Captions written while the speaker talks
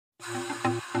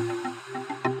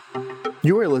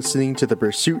You are listening to the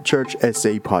Pursuit Church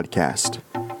SA podcast.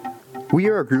 We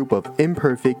are a group of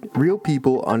imperfect, real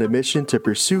people on a mission to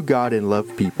pursue God and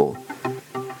love people.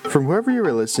 From wherever you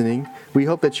are listening, we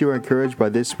hope that you are encouraged by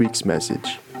this week's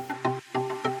message.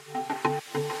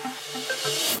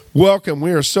 Welcome.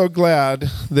 We are so glad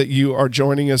that you are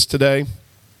joining us today.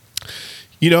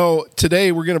 You know,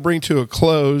 today we're going to bring to a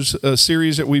close a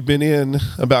series that we've been in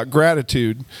about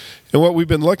gratitude. And what we've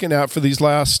been looking at for these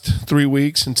last 3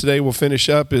 weeks, and today we'll finish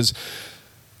up, is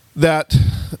that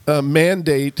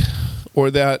mandate or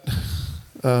that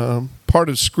part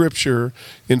of Scripture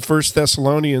in 1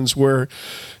 Thessalonians where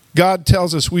God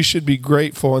tells us we should be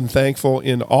grateful and thankful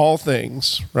in all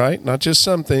things, right? Not just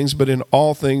some things, but in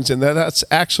all things. And that's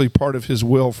actually part of His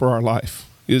will for our life.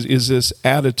 Is this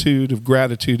attitude of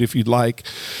gratitude, if you'd like.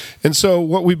 And so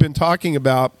what we've been talking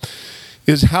about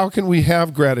is how can we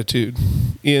have gratitude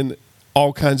in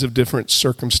all kinds of different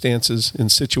circumstances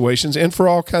and situations and for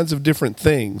all kinds of different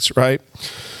things, right?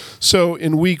 So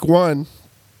in week 1,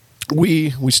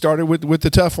 we started with the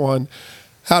tough one,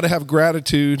 how to have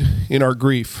gratitude in our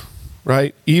grief,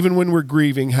 right? Even when we're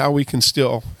grieving, how we can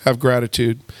still have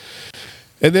gratitude.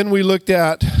 And then we looked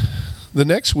at the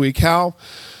next week, how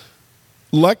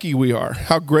lucky we are,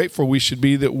 how grateful we should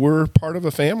be that we're part of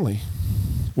a family.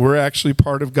 We're actually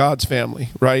part of God's family,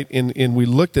 right? And we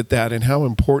looked at that and how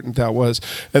important that was.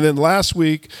 And then last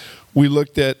week, we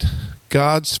looked at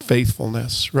God's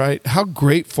faithfulness, right? How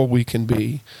grateful we can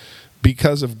be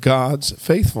because of God's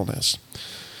faithfulness.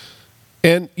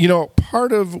 And, you know,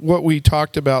 part of what we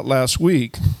talked about last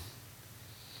week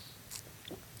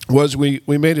was we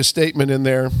made a statement in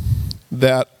there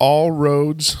that all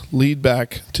roads lead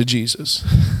back to Jesus.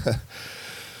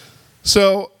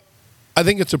 So I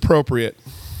think it's appropriate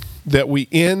that we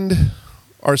end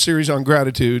our series on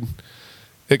gratitude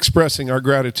expressing our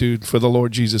gratitude for the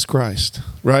Lord Jesus Christ,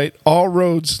 right? All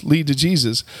roads lead to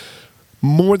Jesus.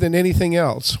 More than anything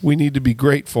else, we need to be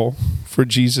grateful for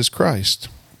Jesus Christ.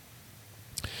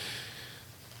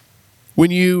 When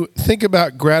you think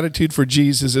about gratitude for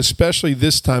Jesus, especially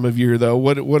this time of year, though,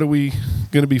 what are we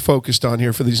going to be focused on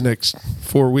here for these next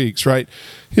 4 weeks, right?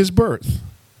 His birth.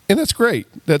 And that's great.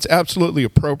 That's absolutely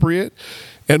appropriate.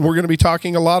 And we're going to be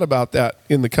talking a lot about that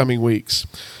in the coming weeks.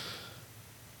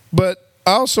 But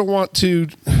I also want to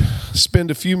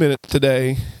spend a few minutes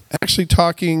today actually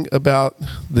talking about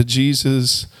the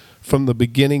Jesus from the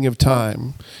beginning of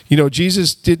time. You know,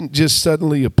 Jesus didn't just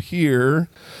suddenly appear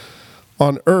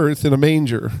on earth in a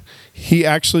manger. He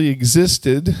actually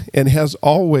existed and has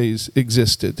always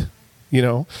existed, you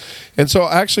know. And so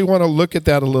I actually want to look at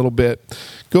that a little bit.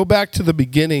 Go back to the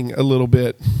beginning a little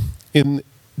bit in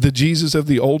the Jesus of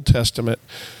the Old Testament.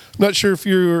 I'm not sure if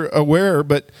you're aware,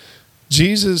 but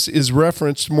Jesus is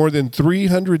referenced more than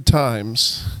 300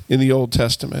 times in the Old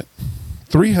Testament.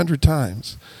 300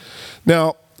 times.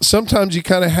 Now, sometimes you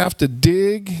kind of have to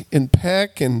dig and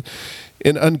peck and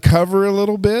uncover a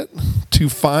little bit to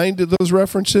find those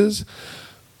references.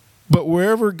 But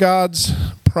wherever God's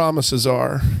promises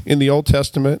are in the Old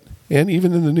Testament and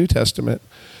even in the New Testament,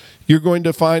 you're going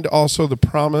to find also the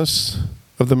promise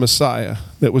of the Messiah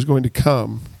that was going to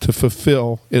come to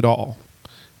fulfill it all.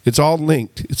 It's all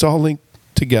linked. It's all linked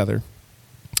together.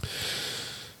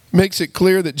 Makes it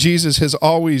clear that Jesus has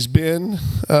always been.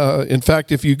 In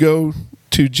fact, if you go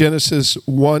to Genesis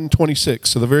 1:26,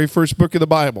 so the very first book of the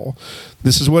Bible,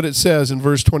 this is what it says in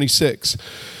verse 26.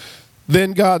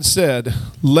 Then God said,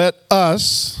 "Let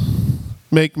us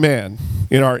make man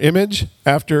in our image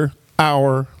after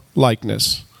our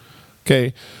likeness."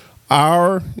 Okay,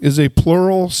 our is a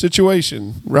plural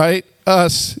situation, right?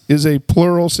 Us is a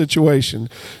plural situation.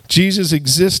 Jesus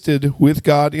existed with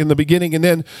God in the beginning. And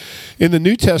then in the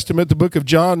New Testament, the book of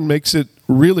John makes it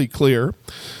really clear.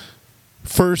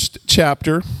 First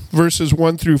chapter, verses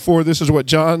 1 through 4, this is what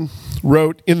John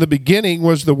wrote. "In the beginning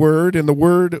was the Word, and the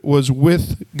Word was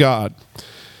with God,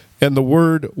 and the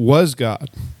Word was God.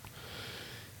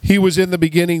 He was in the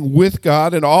beginning with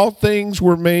God, and all things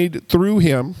were made through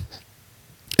Him,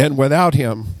 and without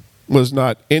Him was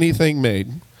not anything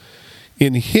made.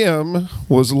 In Him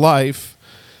was life,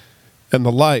 and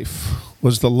the life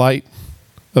was the light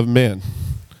of men."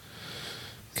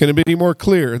 Can it be any more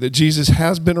clear that Jesus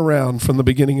has been around from the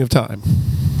beginning of time?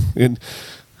 And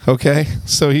okay,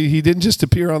 so he didn't just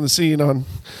appear on the scene on,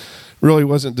 really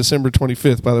wasn't December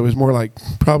 25th, by the way. It was more like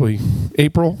probably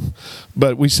April,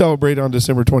 but we celebrate on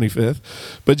December 25th.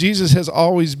 But Jesus has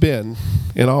always been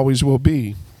and always will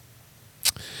be.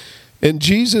 And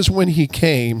Jesus, when He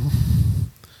came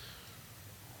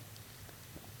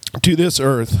to this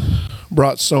earth,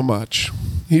 brought so much.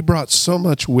 He brought so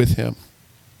much with Him.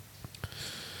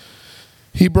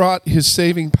 He brought his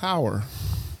saving power,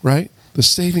 right? The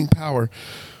saving power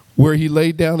where he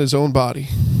laid down his own body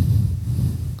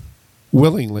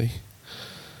willingly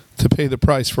to pay the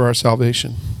price for our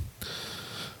salvation.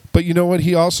 But you know what?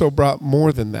 He also brought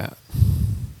more than that.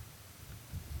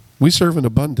 We serve an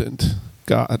abundant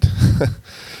God.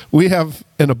 We have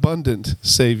an abundant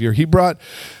Savior. He brought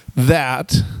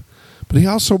that, but he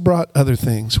also brought other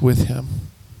things with him.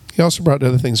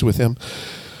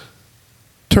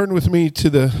 Turn with me to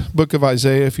the book of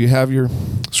Isaiah if you have your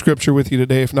scripture with you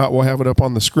today. If not, we'll have it up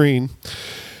on the screen.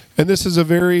 And this is a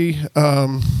very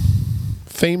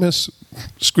famous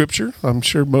scripture. I'm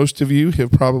sure most of you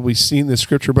have probably seen this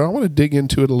scripture, but I want to dig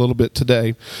into it a little bit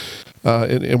today,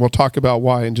 and we'll talk about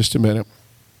why in just a minute.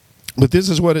 But this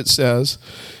is what it says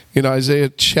in Isaiah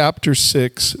chapter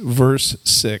 6, verse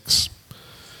 6.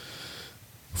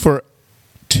 For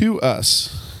to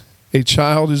us a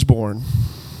child is born,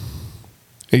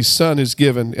 a son is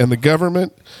given, and the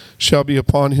government shall be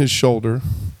upon his shoulder.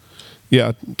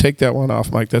 Yeah, take that one off,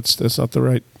 Mike. That's not the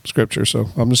right scripture,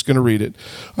 so I'm just going to read it.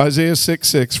 Isaiah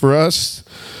 6:6.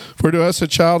 For to us a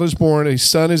child is born, a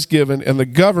son is given, and the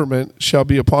government shall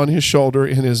be upon his shoulder,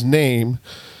 and his name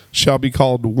shall be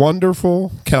called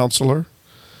Wonderful Counselor,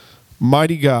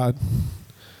 Mighty God,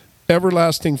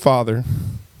 Everlasting Father,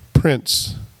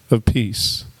 Prince of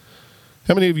Peace.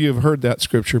 How many of you have heard that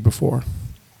scripture before?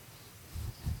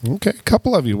 Okay, a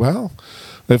couple of you. Well,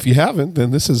 if you haven't,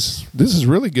 then this is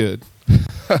really good.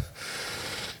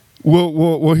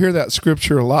 We'll hear that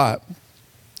scripture a lot.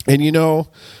 And you know,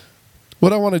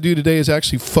 what I want to do today is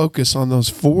actually focus on those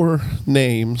 4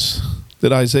 names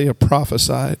that Isaiah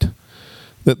prophesied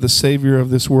that the Savior of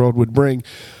this world would bring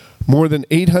more than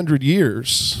 800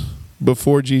 years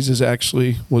before Jesus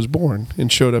actually was born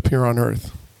and showed up here on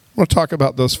earth. I want to talk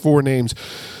about those 4 names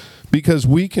because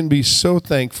we can be so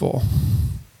thankful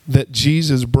that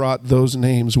Jesus brought those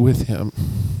names with him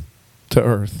to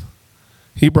earth.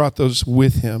 He brought those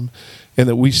with him, and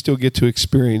that we still get to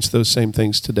experience those same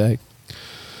things today.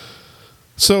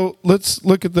 So let's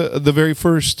look at the very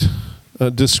first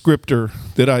descriptor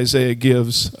that Isaiah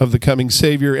gives of the coming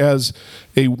Savior as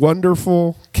a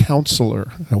wonderful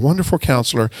counselor. A wonderful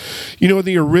counselor. You know, in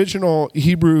the original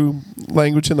Hebrew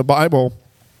language in the Bible,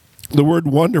 the word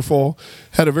wonderful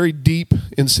had a very deep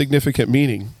and significant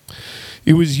meaning.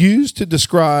 It was used to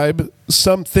describe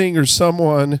something or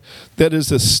someone that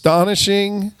is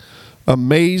astonishing,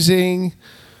 amazing,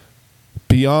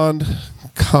 beyond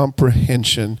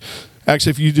comprehension.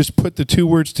 Actually, if you just put the 2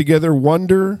 words together,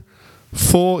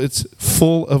 wonderful, it's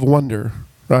full of wonder,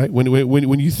 right?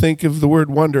 When you think of the word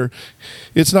wonder,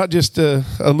 it's not just a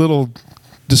little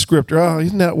descriptor. Oh,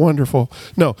 isn't that wonderful?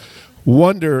 No,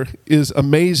 wonder is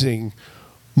amazing,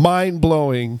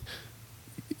 mind-blowing,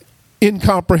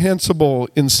 incomprehensible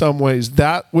in some ways.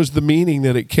 That was the meaning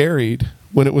that it carried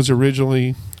when it was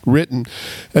originally written.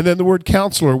 And then the word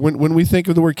counselor, when we think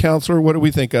of the word counselor, what do we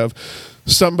think of?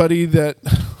 Somebody that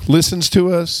listens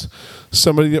to us,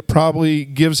 somebody that probably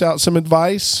gives out some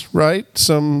advice, right?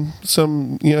 Some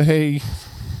hey,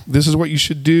 this is what you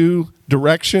should do,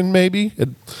 direction maybe.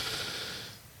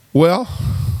 Well,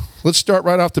 let's start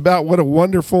right off the bat. What a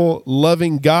wonderful,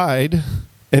 loving guide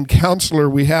and counselor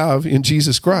we have in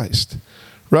Jesus Christ,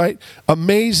 right?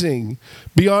 Amazing,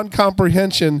 beyond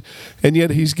comprehension, and yet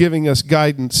he's giving us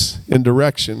guidance and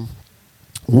direction.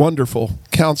 Wonderful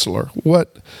counselor.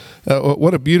 What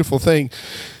a beautiful thing.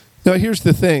 Now here's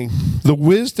the thing. The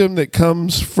wisdom that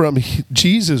comes from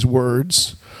Jesus'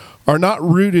 words are not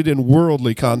rooted in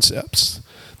worldly concepts.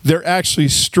 They're actually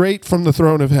straight from the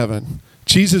throne of heaven.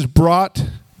 Jesus brought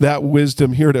that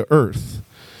wisdom here to earth.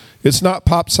 It's not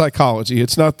pop psychology.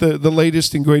 It's not the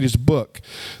latest and greatest book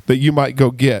that you might go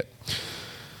get.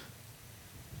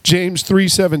 James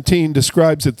 3:17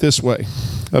 describes it this way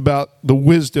about the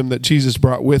wisdom that Jesus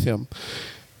brought with him.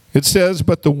 It says,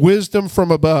 "But the wisdom from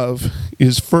above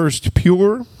is first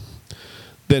pure,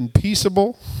 then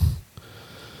peaceable,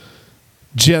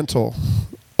 gentle,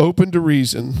 open to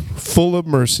reason, full of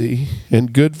mercy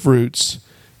and good fruits,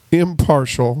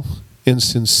 impartial and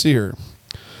sincere."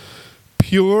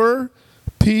 Pure,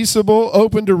 peaceable,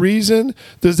 open to reason.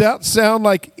 Does that sound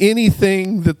like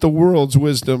anything that the world's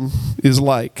wisdom is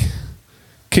like?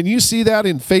 Can you see that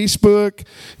in Facebook,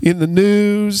 in the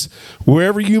news,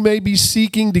 wherever you may be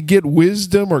seeking to get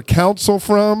wisdom or counsel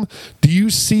from? Do you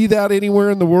see that anywhere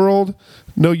in the world?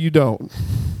 No, you don't.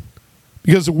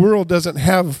 Because the world doesn't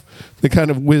have the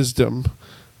kind of wisdom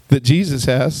that Jesus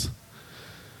has.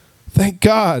 Thank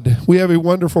God we have a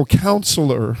wonderful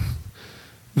counselor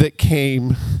that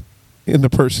came in the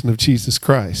person of Jesus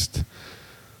Christ.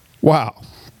 Wow.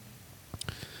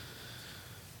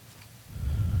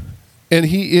 And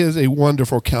he is a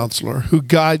wonderful counselor who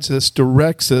guides us,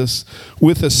 directs us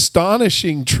with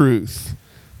astonishing truth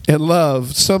and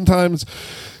love. Sometimes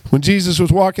when Jesus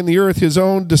was walking the earth, his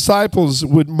own disciples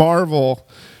would marvel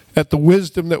at the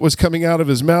wisdom that was coming out of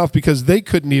his mouth because they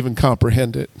couldn't even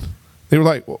comprehend it. They were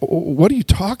like, what are you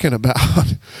talking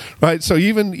about? Right? So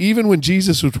even when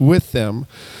Jesus was with them,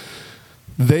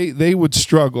 they would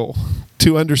struggle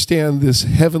to understand this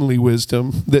heavenly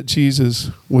wisdom that Jesus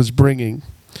was bringing.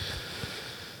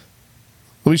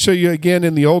 Let me show you again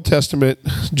in the Old Testament,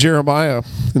 Jeremiah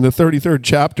in the 33rd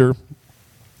chapter,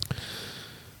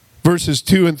 verses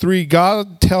 2 and 3.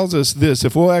 God tells us this: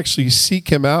 if we'll actually seek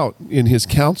him out in his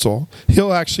counsel,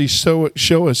 he'll actually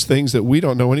show us things that we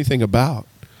don't know anything about.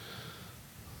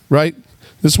 Right?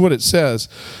 This is what it says.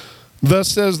 Thus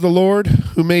says the Lord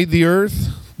who made the earth,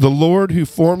 the Lord who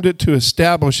formed it to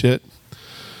establish it.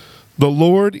 The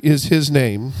Lord is his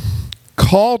name.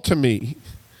 Call to me,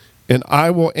 and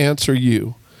I will answer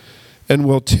you, and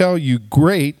will tell you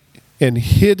great and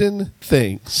hidden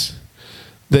things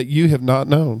that you have not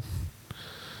known.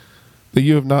 That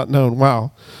you have not known.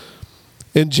 Wow.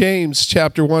 In James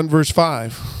chapter 1, verse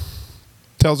 5,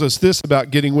 tells us this about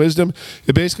getting wisdom.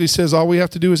 It basically says all we have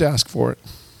to do is ask for it.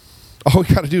 All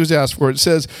we got to do is ask for it. It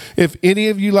says, if any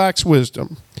of you lacks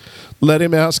wisdom, let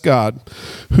him ask God,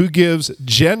 who gives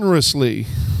generously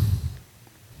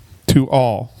to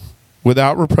all,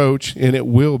 without reproach, and it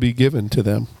will be given to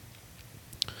them.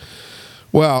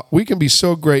 Well, we can be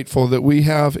so grateful that we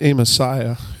have a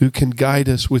Messiah who can guide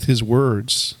us with his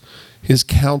words, his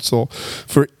counsel,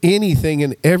 for anything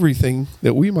and everything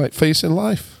that we might face in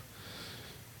life.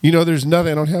 You know, there's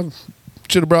nothing,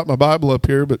 should have brought my Bible up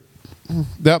here, but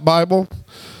that Bible,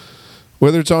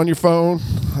 whether it's on your phone,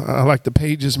 I like the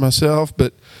pages myself,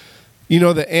 but you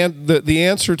know, the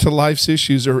answer to life's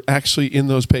issues are actually in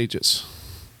those pages.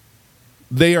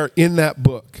 They are in that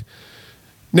book.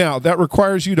 Now, that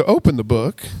requires you to open the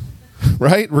book,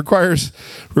 right? Requires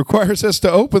us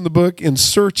to open the book and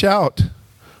search out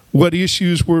what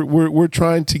issues we're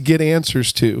trying to get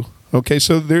answers to. Okay,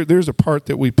 so there's a part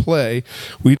that we play.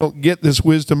 We don't get this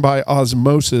wisdom by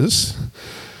osmosis.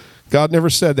 God never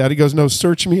said that. He goes, no,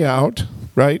 search me out,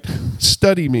 right?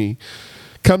 Study me.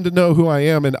 Come to know who I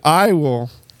am, and I will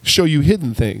show you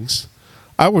hidden things.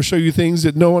 I will show you things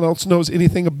that no one else knows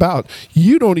anything about.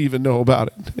 You don't even know about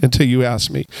it until you ask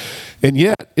me. And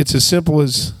yet, it's as simple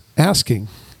as asking,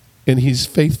 and he's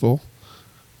faithful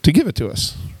to give it to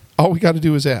us. All we got to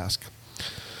do is ask.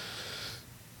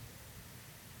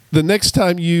 The next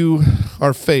time you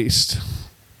are faced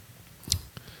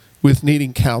with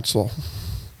needing counsel,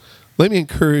 let me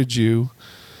encourage you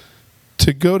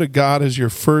to go to God as your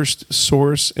first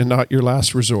source and not your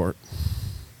last resort.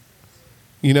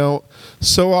 You know,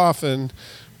 so often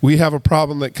we have a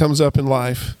problem that comes up in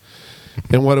life,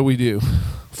 and what do?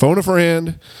 Phone a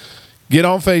friend, get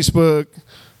on Facebook,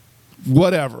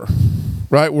 whatever,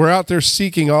 right? We're out there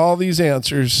seeking all these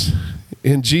answers,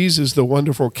 and Jesus, the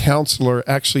wonderful counselor,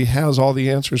 actually has all the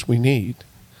answers we need.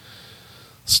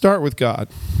 Start with God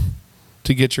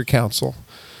to get your counsel,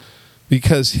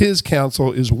 because his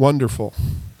counsel is wonderful.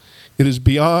 It is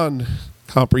beyond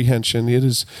comprehension. It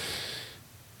is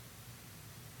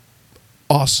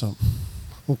awesome,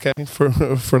 okay,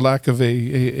 for lack of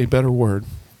a better word.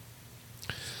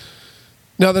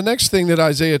 Now, the next thing that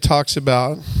Isaiah talks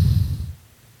about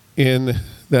in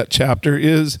that chapter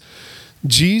is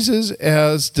Jesus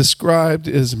as described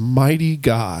as mighty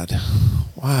God.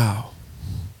 Wow.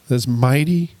 As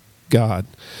mighty God.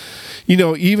 You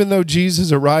know, even though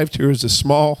Jesus arrived here as a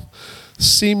small,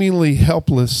 seemingly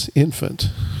helpless infant,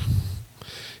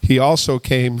 he also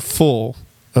came full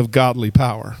of godly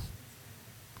power.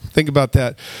 Think about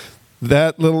that.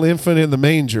 That little infant in the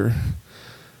manger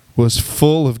was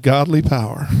full of godly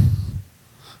power.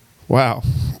 Wow.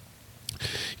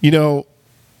 You know,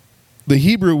 the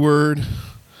Hebrew word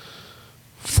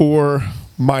for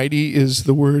mighty is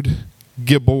the word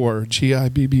Gibbor,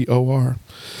 Gibbor.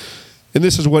 And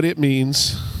this is what it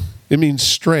means. It means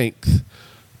strength,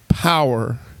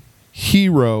 power,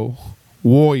 hero,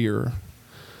 warrior.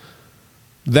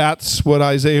 That's what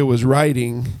Isaiah was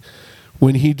writing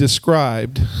when he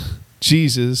described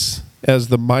Jesus as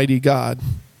the mighty God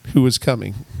who was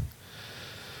coming.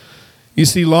 You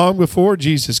see, long before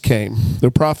Jesus came,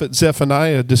 the prophet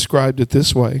Zephaniah described it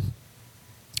this way.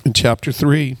 In chapter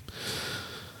 3,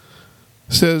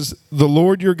 it says, "The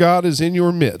Lord your God is in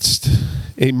your midst,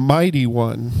 a mighty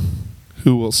one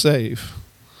who will save."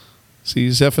 See,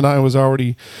 Zephaniah was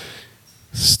already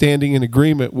standing in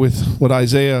agreement with what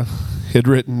Isaiah had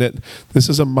written, that this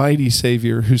is a mighty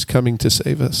Savior who's coming to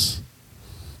save us.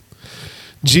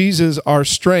 Jesus, our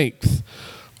strength,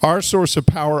 our source of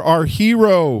power, our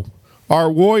hero,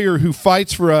 our warrior who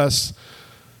fights for us.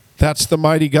 That's the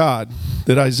mighty God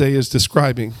that Isaiah is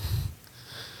describing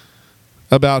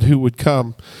about who would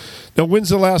come. Now, when's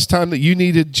the last time that you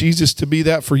needed Jesus to be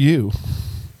that for you?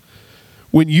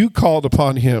 When you called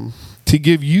upon him to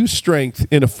give you strength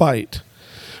in a fight.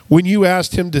 When you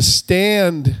asked him to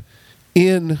stand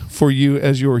in for you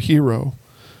as your hero.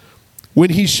 When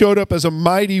he showed up as a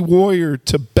mighty warrior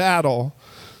to battle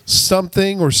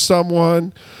something or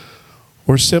someone,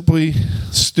 or simply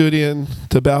stood in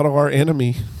to battle our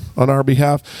enemy on our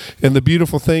behalf. And the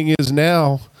beautiful thing is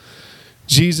now,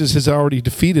 Jesus has already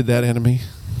defeated that enemy.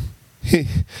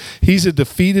 He's a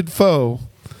defeated foe,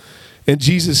 and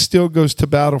Jesus still goes to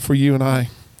battle for you and I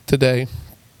today.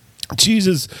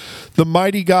 Jesus, the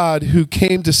mighty God who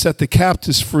came to set the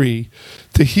captives free,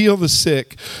 to heal the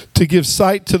sick, to give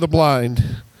sight to the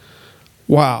blind.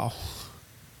 Wow.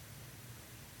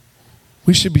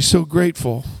 We should be so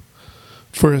grateful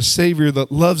for a Savior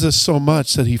that loves us so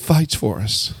much that he fights for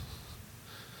us.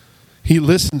 He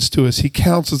listens to us, he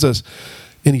counsels us,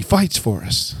 and he fights for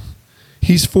us.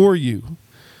 He's for you.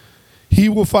 He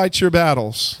will fight your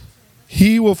battles.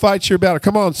 He will fight your battle.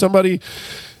 Come on, somebody.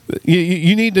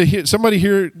 You need to hear. Somebody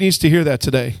here needs to hear that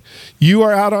today. You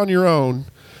are out on your own,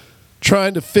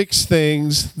 trying to fix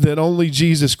things that only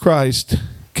Jesus Christ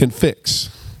can fix.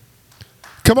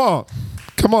 Come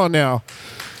on now.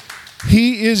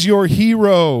 He is your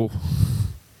hero.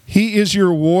 He is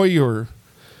your warrior.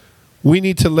 We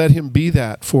need to let him be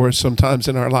that for us sometimes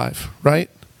in our life, right?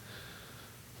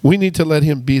 We need to let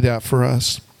him be that for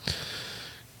us.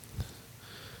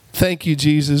 Thank you,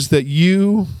 Jesus, that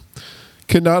you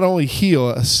can not only heal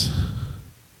us,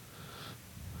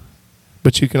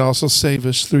 but you can also save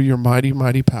us through your mighty,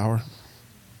 mighty power.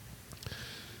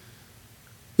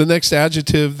 The next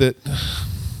adjective that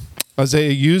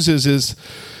Isaiah uses is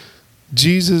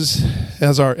Jesus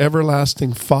as our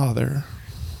everlasting Father.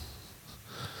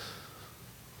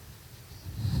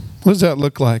 What does that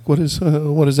look like? What does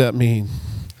that mean?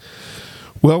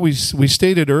 Well, we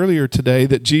stated earlier today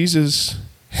that Jesus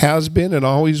has been and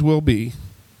always will be.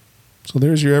 So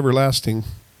there's your everlasting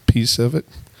piece of it.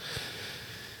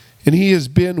 And he has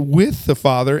been with the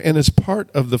Father and is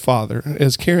part of the Father.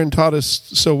 As Karen taught us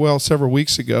so well several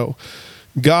weeks ago,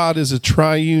 God is a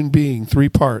triune being, 3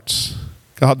 parts.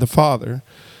 God the Father,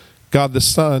 God the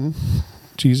Son,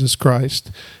 Jesus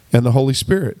Christ, and the Holy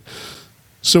Spirit.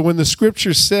 So when the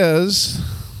scripture says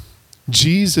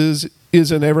Jesus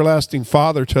is an everlasting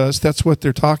Father to us, that's what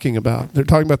they're talking about. They're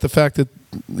talking about the fact that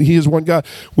he is one God.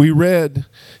 We read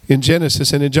in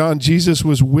Genesis and in John, Jesus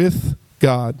was with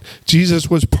God. Jesus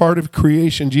was part of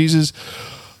creation. Jesus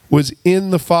was in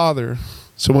the Father.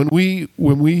 So when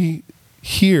we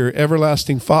hear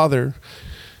everlasting Father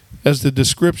as the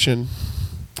description,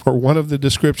 or one of the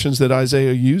descriptions that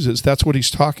Isaiah uses, that's what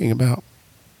he's talking about.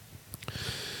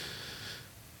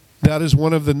 That is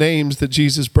one of the names that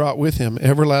Jesus brought with him,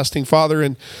 everlasting Father.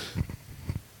 And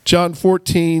John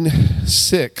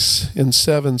 14:6 and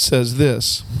 7 says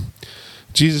this.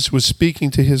 Jesus was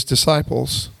speaking to his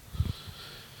disciples.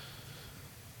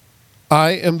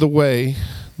 I am the way,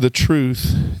 the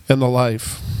truth, and the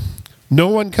life. No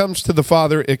one comes to the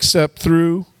Father except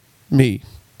through me.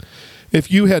 If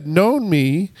you had known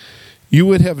me, you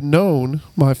would have known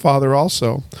my Father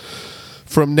also.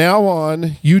 From now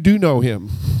on, you do know him.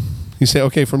 You say,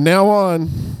 okay, from now on,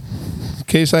 in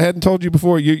case I hadn't told you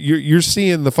before, you're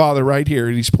seeing the Father right here.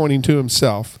 And he's pointing to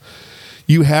himself.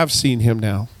 You have seen him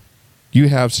now. You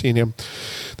have seen him.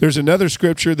 There's another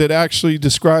scripture that actually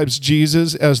describes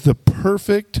Jesus as the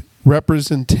perfect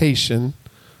representation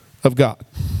of God.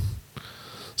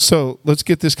 So let's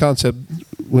get this concept.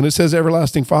 When it says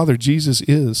everlasting Father, Jesus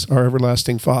is our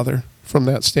everlasting Father from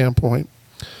that standpoint.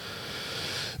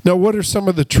 Now, what are some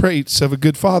of the traits of a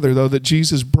good father, though, that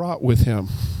Jesus brought with him,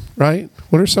 right?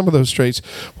 What are some of those traits?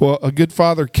 Well, a good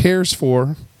father cares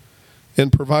for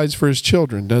and provides for his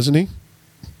children, doesn't he?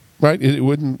 Right?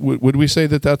 Would we say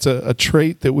that that's a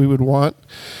trait that we would want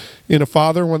in a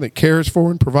father, one that cares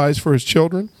for and provides for his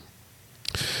children?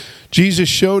 Jesus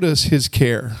showed us his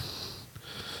care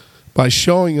by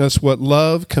showing us what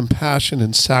love, compassion,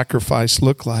 and sacrifice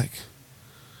look like.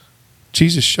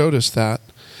 Jesus showed us that.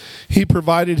 He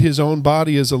provided his own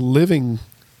body as a living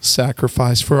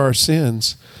sacrifice for our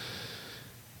sins.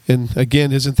 And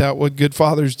again, isn't that what good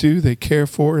fathers do? They care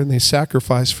for and they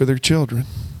sacrifice for their children.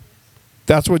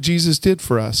 That's what Jesus did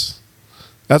for us.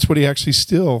 That's what he actually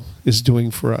still is doing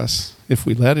for us, if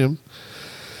we let him.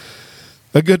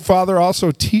 A good father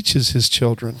also teaches his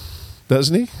children,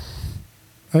 doesn't he?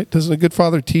 Right? Doesn't a good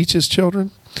father teach his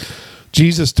children?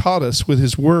 Jesus taught us with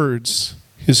his words,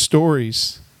 his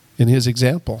stories, and his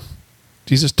example.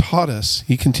 Jesus taught us.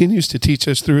 He continues to teach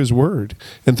us through his word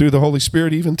and through the Holy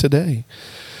Spirit even today.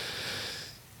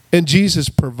 And Jesus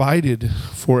provided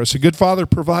for us. A good father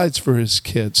provides for his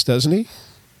kids, doesn't he?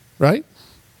 Right?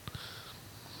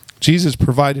 Jesus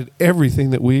provided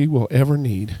everything that we will ever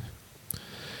need.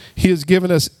 He has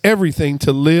given us everything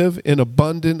to live an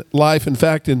abundant life. In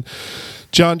fact, in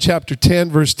John chapter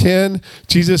 10, verse 10,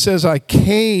 Jesus says, I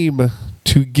came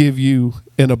to give you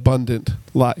an abundant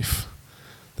life.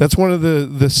 That's one of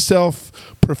the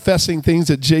self-professing things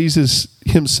that Jesus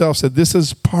himself said. This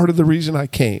is part of the reason I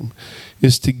came,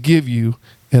 is to give you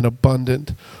an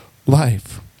abundant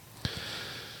life.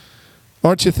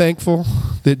 Aren't you thankful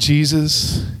that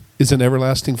Jesus is an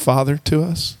everlasting Father to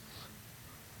us?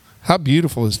 How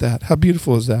beautiful is that? How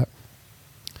beautiful is that?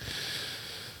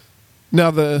 Now,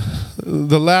 the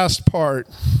last part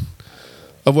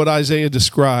of what Isaiah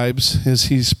describes as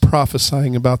he's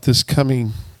prophesying about this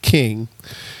coming king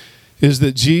is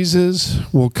that Jesus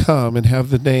will come and have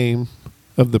the name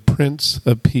of the Prince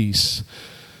of Peace.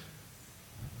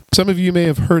 Some of you may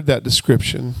have heard that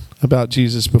description about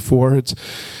Jesus before.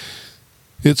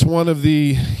 It's one of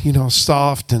the,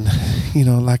 soft and,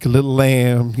 like a little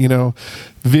lamb,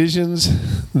 visions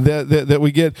that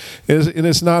we get. And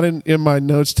it's not in my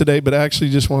notes today, but I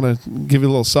actually just want to give you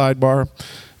a little sidebar.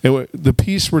 And the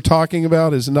peace we're talking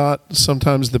about is not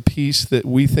sometimes the peace that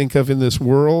we think of in this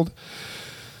world.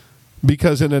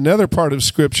 Because in another part of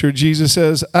Scripture, Jesus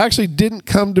says, I actually didn't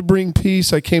come to bring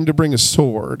peace, I came to bring a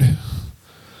sword.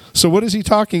 So what is he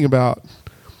talking about?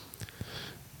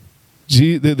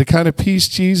 The kind of peace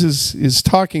Jesus is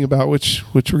talking about, which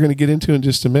we're going to get into in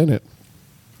just a minute,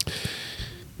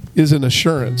 is an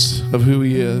assurance of who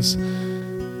he is.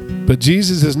 But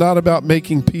Jesus is not about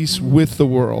making peace with the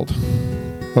world.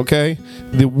 Okay?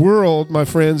 The world, my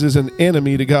friends, is an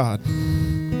enemy to God.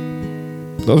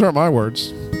 Those aren't my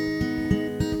words.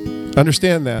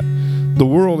 Understand that. The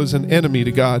world is an enemy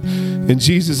to God. And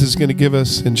Jesus is going to give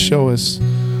us and show us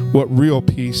what real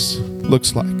peace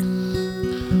looks like.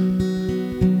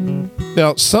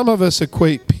 Now, some of us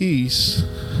equate peace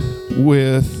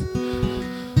with,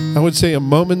 I would say, a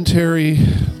momentary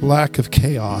lack of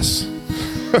chaos.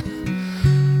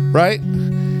 Right?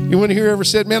 You want to hear ever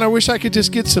said, man, I wish I could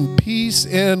just get some peace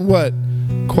and what?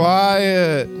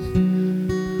 Quiet.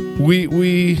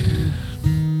 We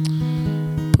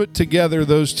put together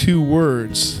those two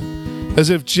words as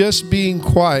if just being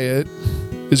quiet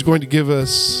is going to give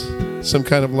us some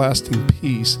kind of lasting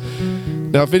peace.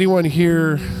 Now, if anyone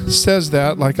here says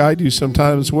that, like I do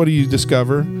sometimes, what do you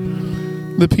discover?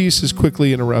 The peace is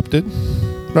quickly interrupted,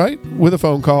 right? With a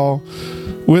phone call,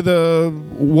 with a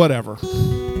whatever,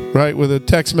 right? With a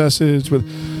text message.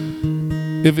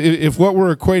 If what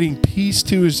we're equating peace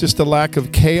to is just a lack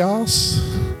of chaos,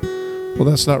 well,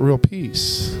 that's not real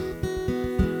peace.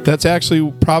 That's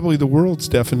actually probably the world's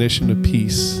definition of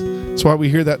peace. That's why we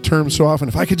hear that term so often.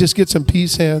 If I could just get some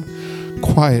peace and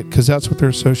quiet, because that's what they're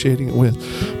associating it with.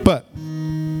 But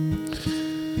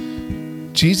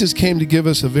Jesus came to give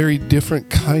us a very different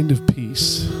kind of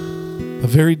peace. A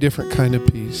very different kind of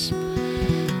peace.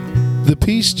 The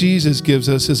peace Jesus gives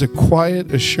us is a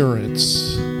quiet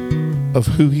assurance of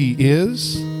who he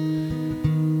is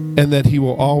and that he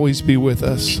will always be with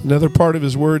us. Another part of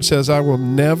his word says, I will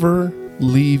never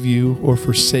leave you or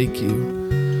forsake you.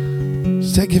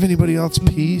 Does that give anybody else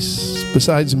peace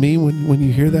besides me when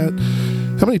you hear that?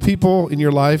 How many people in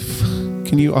your life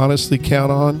can you honestly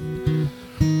count on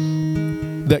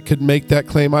that could make that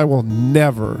claim? I will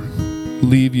never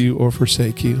leave you or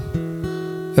forsake you.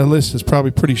 That list is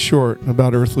probably pretty short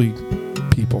about earthly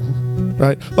people,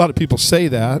 right? A lot of people say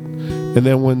that, and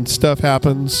then when stuff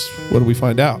happens, what do we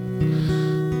find out?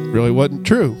 It really wasn't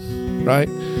true, right?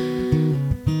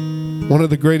 One of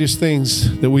the greatest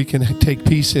things that we can take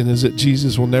peace in is that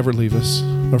Jesus will never leave us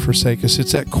or forsake us.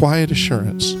 It's that quiet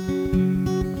assurance.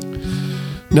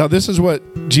 Now, this is what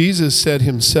Jesus said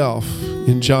himself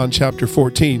in John chapter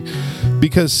 14.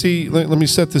 Because, see, let me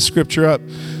set this scripture up.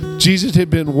 Jesus had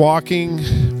been walking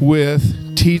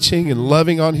with, teaching, and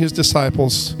loving on his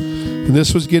disciples. And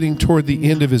this was getting toward the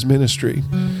end of his ministry.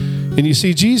 And you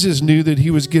see, Jesus knew that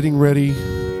he was getting ready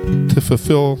to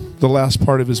fulfill the last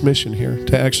part of his mission here,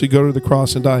 to actually go to the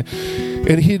cross and die.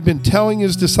 And he had been telling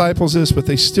his disciples this, but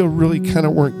they still really kind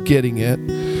of weren't getting it.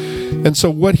 And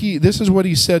so this is what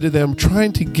he said to them,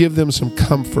 trying to give them some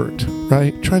comfort,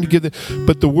 right? Trying to give them,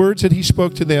 but the words that he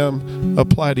spoke to them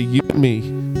apply to you and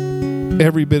me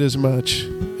every bit as much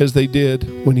as they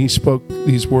did when he spoke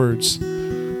these words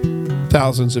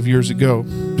thousands of years ago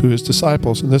to his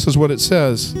disciples. And this is what it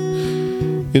says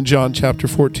in John chapter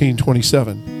 14,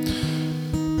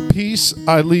 27. Peace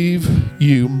I leave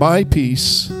you, my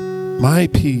peace, my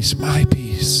peace, my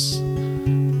peace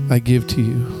I give to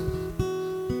you.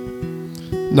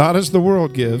 Not as the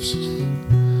world gives,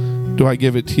 do I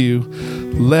give it to you.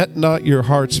 Let not your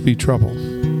hearts be troubled,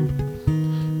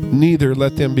 neither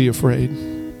let them be afraid.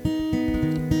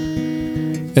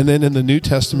 And then in the New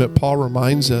Testament, Paul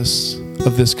reminds us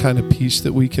of this kind of peace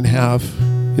that we can have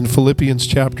in Philippians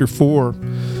chapter 4,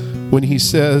 when he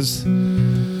says,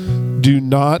 do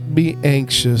not be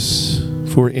anxious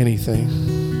for anything.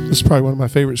 This is probably one of my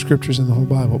favorite scriptures in the whole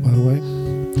Bible, by the way.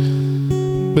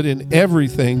 But in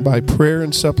everything, by prayer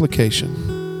and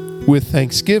supplication, with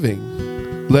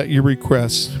thanksgiving, let your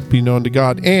requests be known to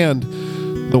God. And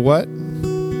the what?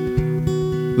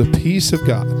 The peace of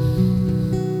God.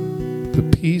 The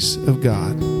peace of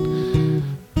God,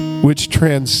 which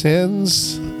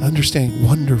transcends understanding.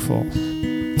 Wonderful.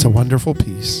 It's a wonderful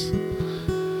peace.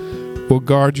 Will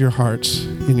guard your hearts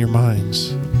and your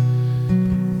minds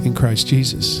in Christ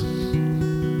Jesus.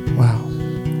 Wow.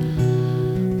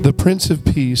 The Prince of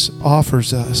Peace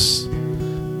offers us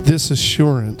this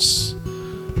assurance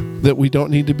that we don't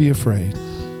need to be afraid,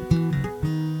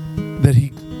 that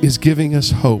he is giving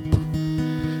us hope,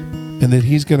 and that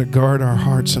he's going to guard our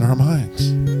hearts and our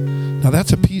minds. Now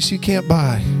that's a peace you can't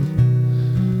buy.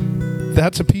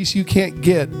 That's a peace you can't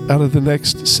get out of the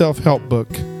next self-help book.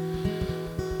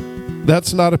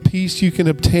 That's not a peace you can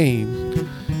obtain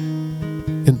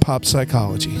in pop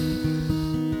psychology.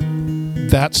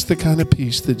 That's the kind of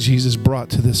peace that Jesus brought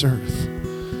to this earth.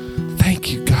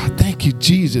 Thank you, God. Thank you,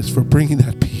 Jesus, for bringing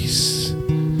that peace.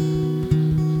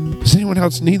 Does anyone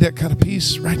else need that kind of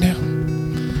peace right now?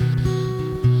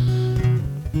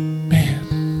 Man,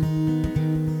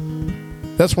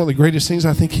 that's one of the greatest things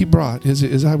I think he brought.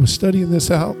 As I was studying this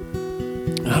out,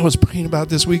 I was praying about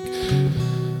this week,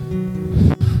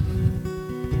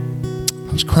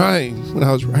 I was crying when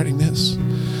I was writing this,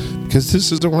 because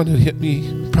this is the one that hit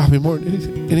me probably more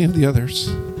than any of the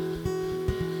others.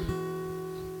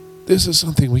 This is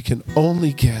something we can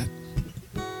only get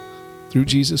through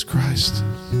Jesus Christ.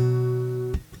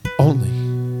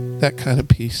 Only that kind of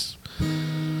peace.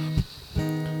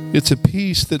 It's a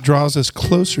peace that draws us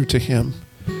closer to him,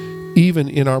 even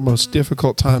in our most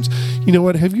difficult times. You know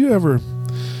what? Have you ever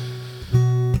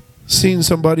seen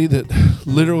somebody that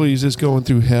literally is just going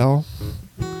through hell,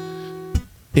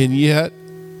 and yet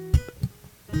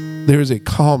there's a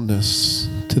calmness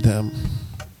to them?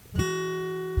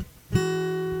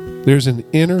 There's an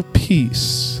inner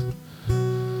peace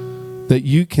that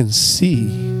you can see.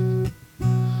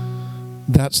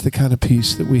 That's the kind of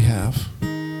peace that we have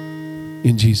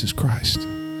in Jesus Christ.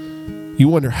 You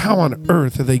wonder, how on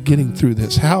earth are they getting through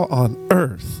this? How on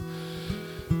earth?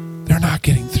 They're not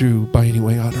getting through by any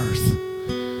way on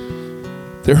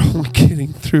earth. They're only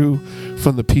getting through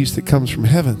from the peace that comes from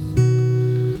heaven.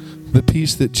 The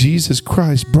peace that Jesus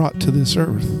Christ brought to this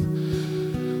earth.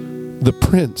 The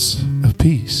Prince of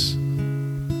Peace.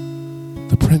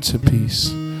 The Prince of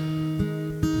Peace.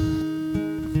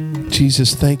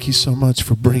 Jesus, thank you so much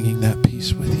for bringing that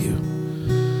peace with you.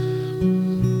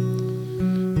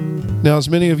 Now, as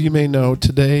many of you may know,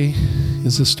 today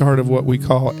is the start of what we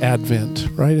call Advent,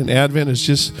 right? And Advent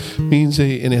means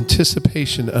an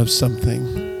anticipation of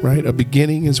something, right? A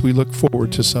beginning as we look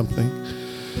forward to something.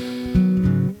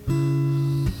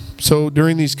 So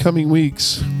during these coming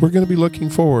weeks, we're going to be looking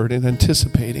forward and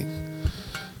anticipating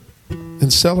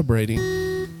and celebrating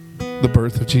the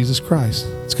birth of Jesus Christ.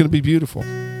 It's going to be beautiful.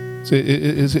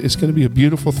 It's going to be a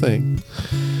beautiful thing.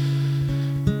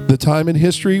 The time in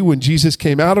history when Jesus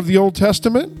came out of the Old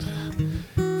Testament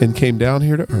and came down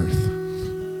here to earth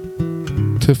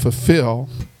to fulfill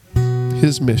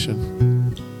his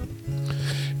mission.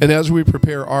 And as we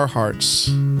prepare our hearts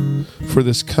for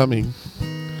this coming,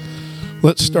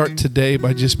 let's start today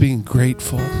by just being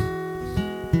grateful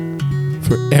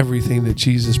for everything that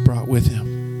Jesus brought with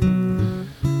him.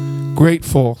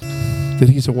 Grateful that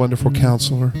he's a wonderful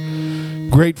counselor.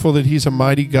 Grateful that he's a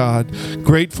mighty God.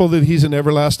 Grateful that he's an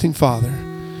everlasting Father.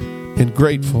 And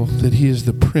grateful that he is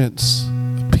the Prince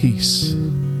of Peace.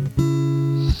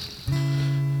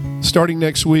 Starting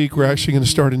next week, we're actually going to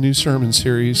start a new sermon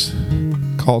series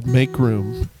called Make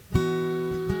Room.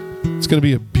 It's going to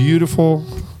be a beautiful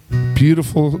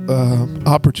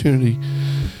opportunity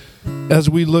as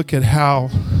we look at how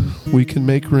we can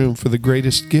make room for the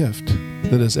greatest gift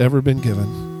that has ever been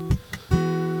given.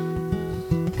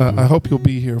 I hope you'll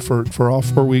be here for all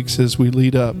 4 weeks as we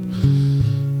lead up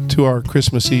to our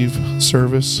Christmas Eve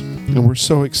service. And we're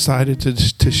so excited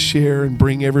to share and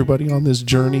bring everybody on this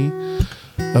journey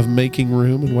of making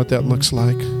room and what that looks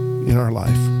like. in our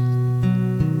life.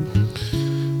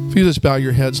 If you just bow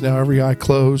your heads now, every eye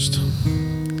closed,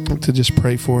 I'd like to just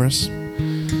pray for us.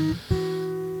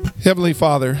 Heavenly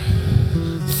Father,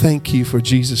 thank you for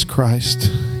Jesus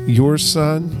Christ, your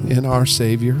Son and our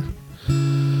Savior.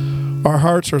 Our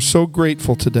hearts are so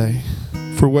grateful today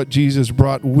for what Jesus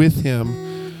brought with him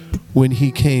when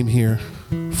he came here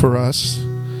for us.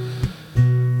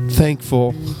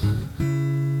 Thankful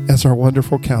as our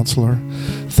wonderful counselor.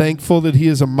 Thankful that he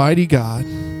is a mighty God.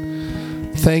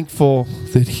 Thankful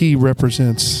that he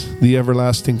represents the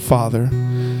everlasting Father.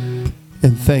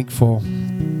 And thankful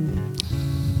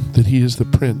that he is the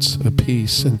Prince of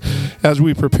Peace. And as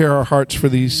we prepare our hearts for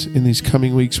in these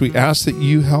coming weeks, we ask that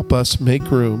you help us make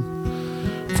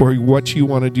room for what you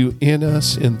want to do in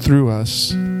us and through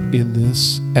us in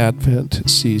this Advent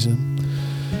season.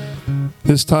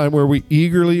 This time where we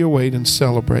eagerly await and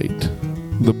celebrate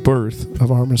the birth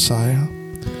of our Messiah.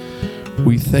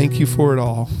 We thank you for it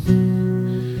all,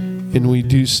 and we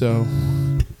do so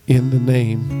in the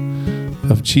name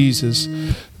of Jesus.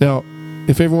 Now,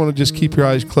 if everyone would just keep your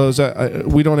eyes closed,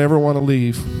 we don't ever want to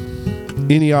leave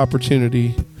any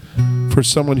opportunity for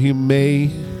someone who may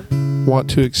want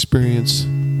to experience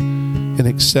and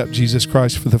accept Jesus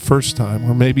Christ for the first time,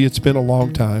 or maybe it's been a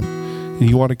long time and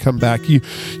you want to come back.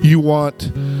 You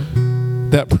want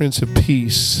that Prince of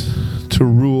Peace to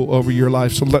rule over your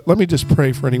life. So let me just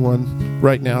pray for anyone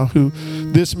right now who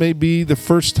this may be the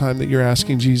first time that you're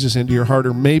asking Jesus into your heart,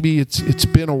 or maybe it's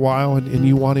been a while and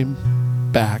you want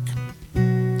him back.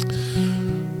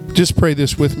 Just pray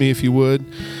this with me if you would.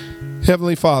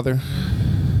 Heavenly Father,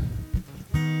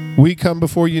 we come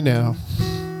before you now.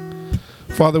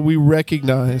 Father, we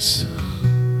recognize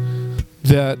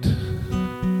that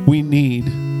we need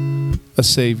a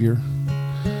Savior.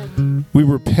 We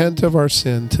repent of our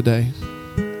sin today.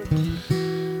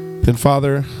 And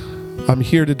Father, I'm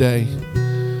here today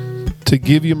to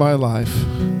give you my life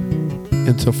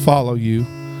and to follow you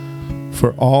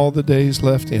for all the days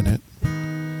left in it.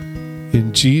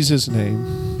 In Jesus'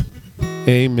 name,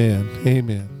 amen.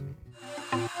 Amen.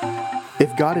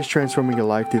 If God is transforming your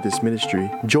life through this ministry,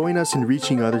 join us in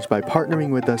reaching others by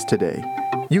partnering with us today.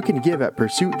 You can give at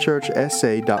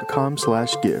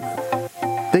pursuitchurchsa.com/give.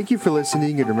 Thank you for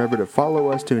listening, and remember to follow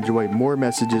us to enjoy more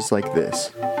messages like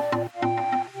this.